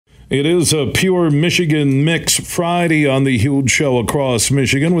It is a Pure Michigan Mix Friday on the Huge Show across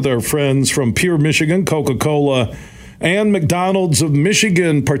Michigan with our friends from Pure Michigan, Coca-Cola, and McDonald's of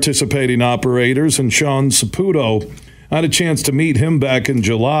Michigan participating operators. And Shawn Saputo, I had a chance to meet him back in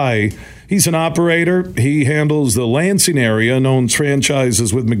July. He's an operator. He handles the Lansing area and owns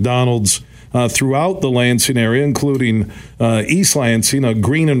franchises with McDonald's throughout the Lansing area, including East Lansing, a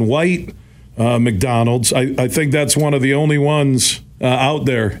green and white McDonald's. I think that's one of the only ones out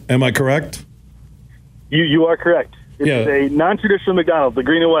there. Am I correct? You are correct. It's a non-traditional McDonald's, the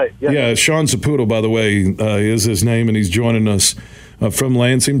green and white. Yeah, Shawn Saputo, by the way, is his name, and he's joining us from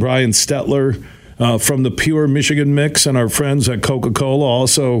Lansing. Brian Stetler from the Pure Michigan Mix, and our friends at Coca-Cola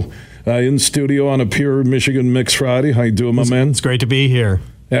also in studio on a Pure Michigan Mix Friday. How you doing, my man? It's great to be here.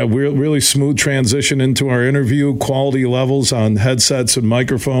 Yeah, really smooth transition into our interview, quality levels on headsets and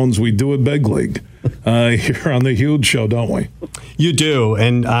microphones. We do it big league here on the Huge Show, don't we? You do,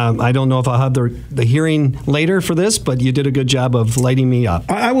 and I don't know if I'll have the hearing later for this, but you did a good job of lighting me up.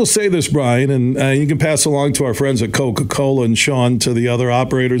 I will say this, Brian, and you can pass along to our friends at Coca-Cola and Shawn, to the other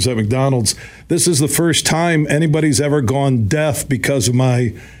operators at McDonald's. This is the first time anybody's ever gone deaf because of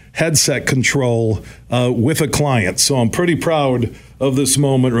my headset control with a client. So I'm pretty proud of this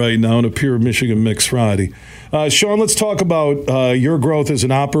moment right now in a Pure Michigan Mix Friday. Shawn, let's talk about your growth as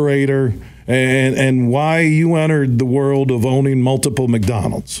an operator and why you entered the world of owning multiple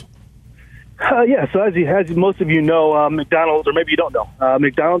McDonald's. So as most of you know, McDonald's, or maybe you don't know,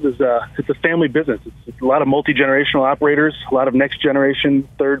 McDonald's is it's a family business. It's a lot of multi-generational operators, a lot of next-generation,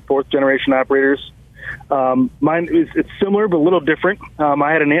 third, fourth-generation operators. Mine it's similar but a little different.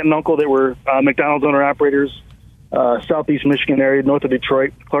 I had an aunt and uncle that were McDonald's owner-operators, southeast Michigan area, north of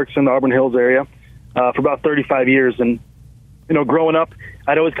Detroit, Clarkson, Auburn Hills area, for about 35 years. And, growing up,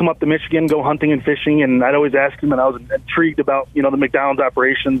 I'd always come up to Michigan, go hunting and fishing, and I'd always ask him, and I was intrigued about, the McDonald's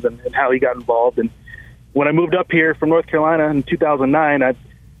operations and how he got involved. And when I moved up here from North Carolina in 2009,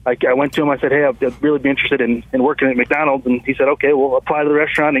 I went to him, I said, hey, I'd really be interested in working at McDonald's. And he said, okay, well, apply to the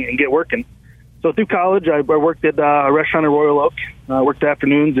restaurant and get working. So through college, I worked at a restaurant in Royal Oak, worked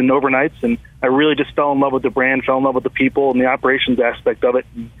afternoons and overnights, and I really just fell in love with the brand, fell in love with the people and the operations aspect of it.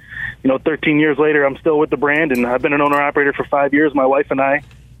 And, 13 years later, I'm still with the brand, and I've been an owner-operator for 5 years. My wife and I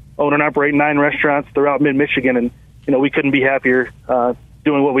own and operate 9 restaurants throughout mid-Michigan, and, we couldn't be happier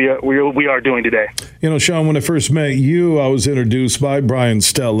doing what we are doing today. Shawn, when I first met you, I was introduced by Brian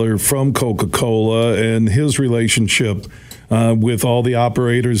Stetler from Coca-Cola and his relationship with all the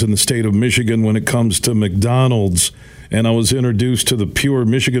operators in the state of Michigan when it comes to McDonald's. And I was introduced to the Pure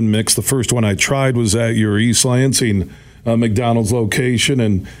Michigan Mix. The first one I tried was at your East Lansing McDonald's location.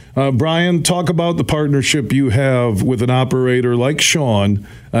 And Brian, talk about the partnership you have with an operator like Shawn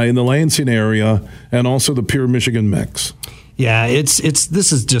in the Lansing area and also the Pure Michigan Mix. Yeah,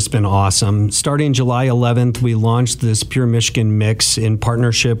 this has just been awesome. Starting July 11th, we launched this Pure Michigan Mix in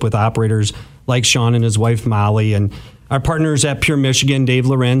partnership with operators like Shawn and his wife Molly, and our partners at Pure Michigan, Dave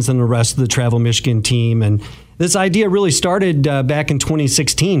Lorenz, and the rest of the Travel Michigan team. And this idea really started back in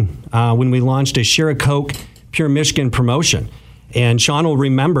 2016 when we launched a Share a Coke Pure Michigan promotion. And Shawn will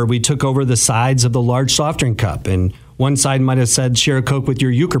remember we took over the sides of the large soft drink cup, and one side might have said share a Coke with your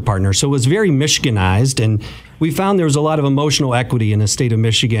euchre partner. So it was very Michiganized, and we found there was a lot of emotional equity in the state of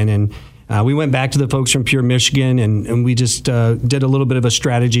Michigan. And we went back to the folks from Pure Michigan, and we just did a little bit of a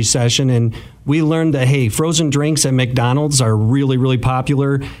strategy session, and we learned that, hey, frozen drinks at McDonald's are really, really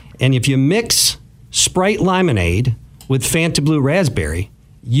popular. And if you mix Sprite Lemonade with Fanta Blue Raspberry,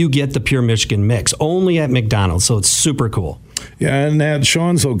 you get the Pure Michigan Mix, only at McDonald's, so it's super cool. Yeah, and at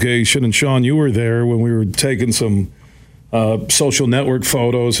Shawn's location, and Shawn, you were there when we were taking some social network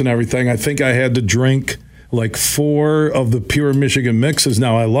photos and everything. I think I had to drink like 4 of the Pure Michigan Mixes.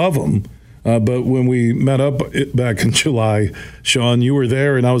 Now, I love them, but when we met up back in July, Shawn, you were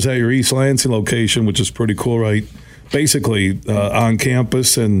there, and I was at your East Lansing location, which is pretty cool, right? Basically on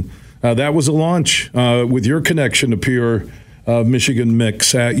campus, and that was a launch with your connection to Pure Michigan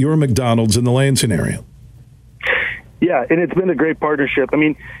Mix at your McDonald's in the Lansing area. Yeah, and it's been a great partnership. I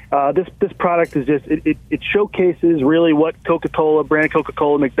mean, this product is just it showcases really what Coca-Cola, brand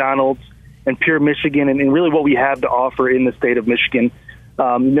Coca-Cola, McDonald's, and Pure Michigan, and really what we have to offer in the state of Michigan.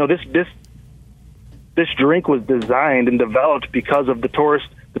 This drink was designed and developed because of the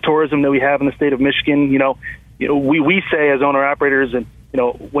tourism that we have in the state of Michigan. We say as owner operators, and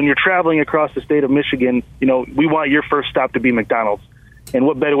when you're traveling across the state of Michigan, we want your first stop to be McDonald's. And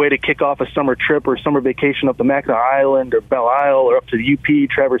what better way to kick off a summer trip or summer vacation up to Mackinac Island or Belle Isle or up to the UP,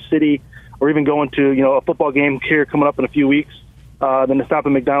 Traverse City, or even going to a football game here coming up in a few weeks, than to stop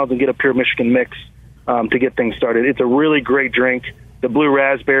at McDonald's and get a Pure Michigan Mix to get things started. It's a really great drink. the blue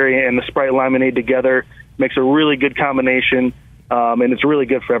raspberry and the Sprite lemonade together makes a really good combination. And it's really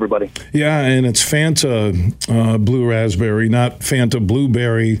good for everybody. Yeah, and it's Fanta blue raspberry, not Fanta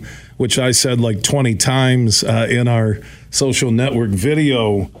blueberry, which I said like 20 times in our social network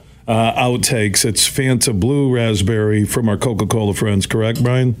video outtakes. It's Fanta blue raspberry from our Coca-Cola friends, correct,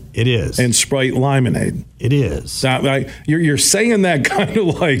 Brian? It is. And Sprite lemonade. It is. You're saying that kind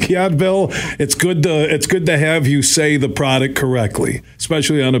of like, yeah, Bill, it's good to have you say the product correctly,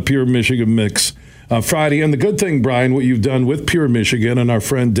 especially on a Pure Michigan Mix Friday. And the good thing, Brian, what you've done with Pure Michigan and our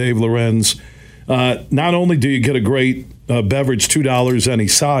friend Dave Lorenz, not only do you get a great beverage, $2 any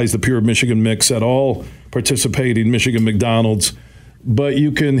size, the Pure Michigan Mix at all participating Michigan McDonald's, but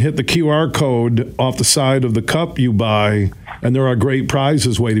you can hit the QR code off the side of the cup you buy, and there are great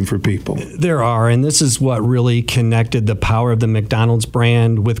prizes waiting for people. There are, and this is what really connected the power of the McDonald's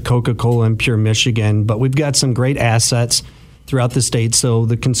brand with Coca-Cola and Pure Michigan. But we've got some great assets throughout the state, so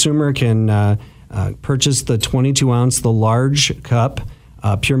the consumer can purchase the 22-ounce, the large cup,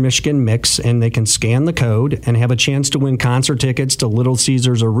 Pure Michigan Mix, and they can scan the code and have a chance to win concert tickets to Little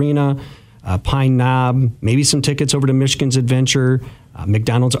Caesars Arena, Pine Knob, maybe some tickets over to Michigan's Adventure,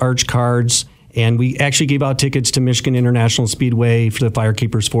 McDonald's Arch Cards, and we actually gave out tickets to Michigan International Speedway for the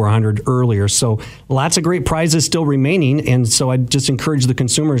Firekeepers 400 earlier. So lots of great prizes still remaining, and so I just encourage the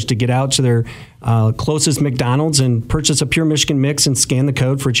consumers to get out to their closest McDonald's and purchase a Pure Michigan Mix and scan the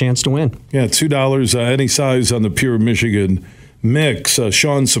code for a chance to win. Yeah, $2 any size on the Pure Michigan Mix.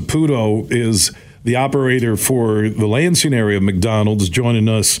 Shawn Saputo is the operator for the Lansing area McDonald's, joining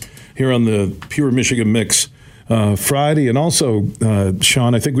us here on the Pure Michigan Mix Friday. And also,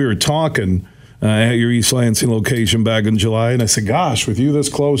 Shawn, I think we were talking at your East Lansing location back in July, and I said, gosh, with you this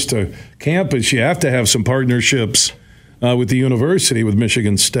close to campus, you have to have some partnerships with the university, with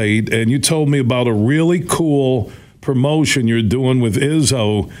Michigan State. And you told me about a really cool promotion you're doing with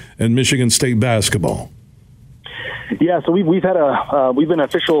Izzo and Michigan State basketball. Yeah, so we've had we've been an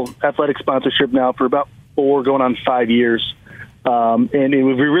official athletic sponsorship now for about 4 going on 5 years, and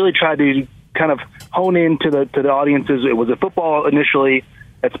we really tried to kind of hone into the audiences. It was a football initially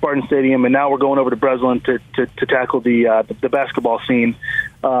at Spartan Stadium, and now we're going over to Breslin to tackle the basketball scene.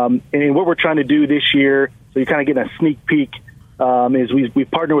 And what we're trying to do this year, so you're kind of getting a sneak peek, is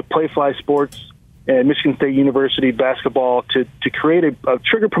we've partnered with Playfly Sports and Michigan State University basketball to create a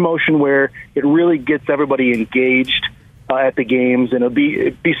trigger promotion where it really gets everybody engaged at the games, and it'd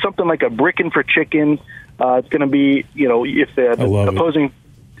be something like a brickin' for chicken. It's going to be, if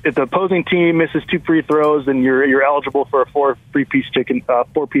the opposing team misses 2 free throws, then you're eligible for a 4-piece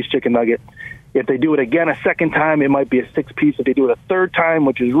chicken nugget. If they do it again a second time, it might be a 6-piece. If they do it a third time,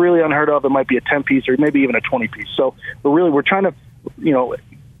 which is really unheard of, it might be a 10-piece or maybe even a 20-piece. So we're trying to,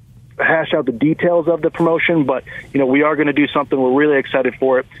 hash out the details of the promotion, but we are going to do something. We're really excited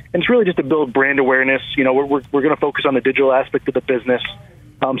for it, and it's really just to build brand awareness. We're going to focus on the digital aspect of the business,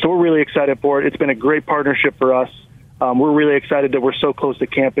 so we're really excited for it. It's been a great partnership for us. We're really excited that we're so close to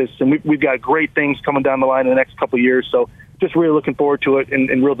campus, and we've got great things coming down the line in the next couple of years. So just really looking forward to it,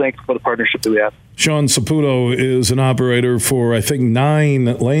 and real thankful for the partnership that we have. Shawn Saputo is an operator for, I think,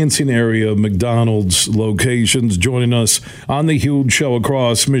 9 Lansing area McDonald's locations, joining us on the huge show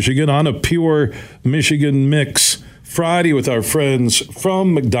across Michigan on a Pure Michigan Mix Friday with our friends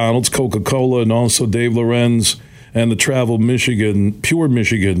from McDonald's, Coca-Cola, and also Dave Lorenz and the Travel Michigan, Pure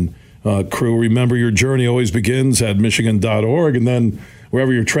Michigan crew. Remember, your journey always begins at michigan.org, and then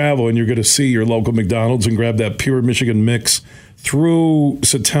wherever you're traveling, you're going to see your local McDonald's and grab that Pure Michigan Mix through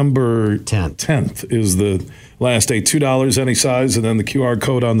September 10th is the last day. $2 any size, and then the QR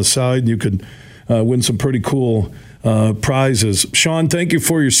code on the side. You could win some pretty cool prizes. Shawn, thank you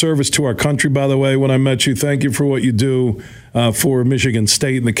for your service to our country, by the way. When I met you, thank you for what you do for Michigan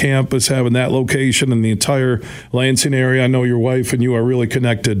State and the campus, having that location and the entire Lansing area. I know your wife and you are really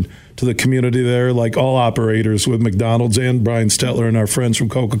connected to the community there, like all operators with McDonald's and Brian Stetler and our friends from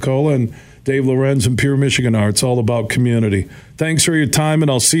Coca-Cola and Dave Lorenz and Pure Michigan are. It's all about community. Thanks for your time, and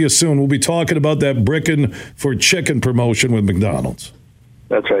I'll see you soon. We'll be talking about that brickin' for chicken promotion with McDonald's.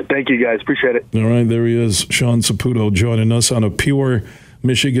 That's right. Thank you, guys. Appreciate it. All right, there he is, Shawn Saputo, joining us on a Pure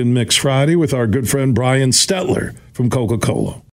Michigan Mix Friday with our good friend Brian Stetler from Coca-Cola.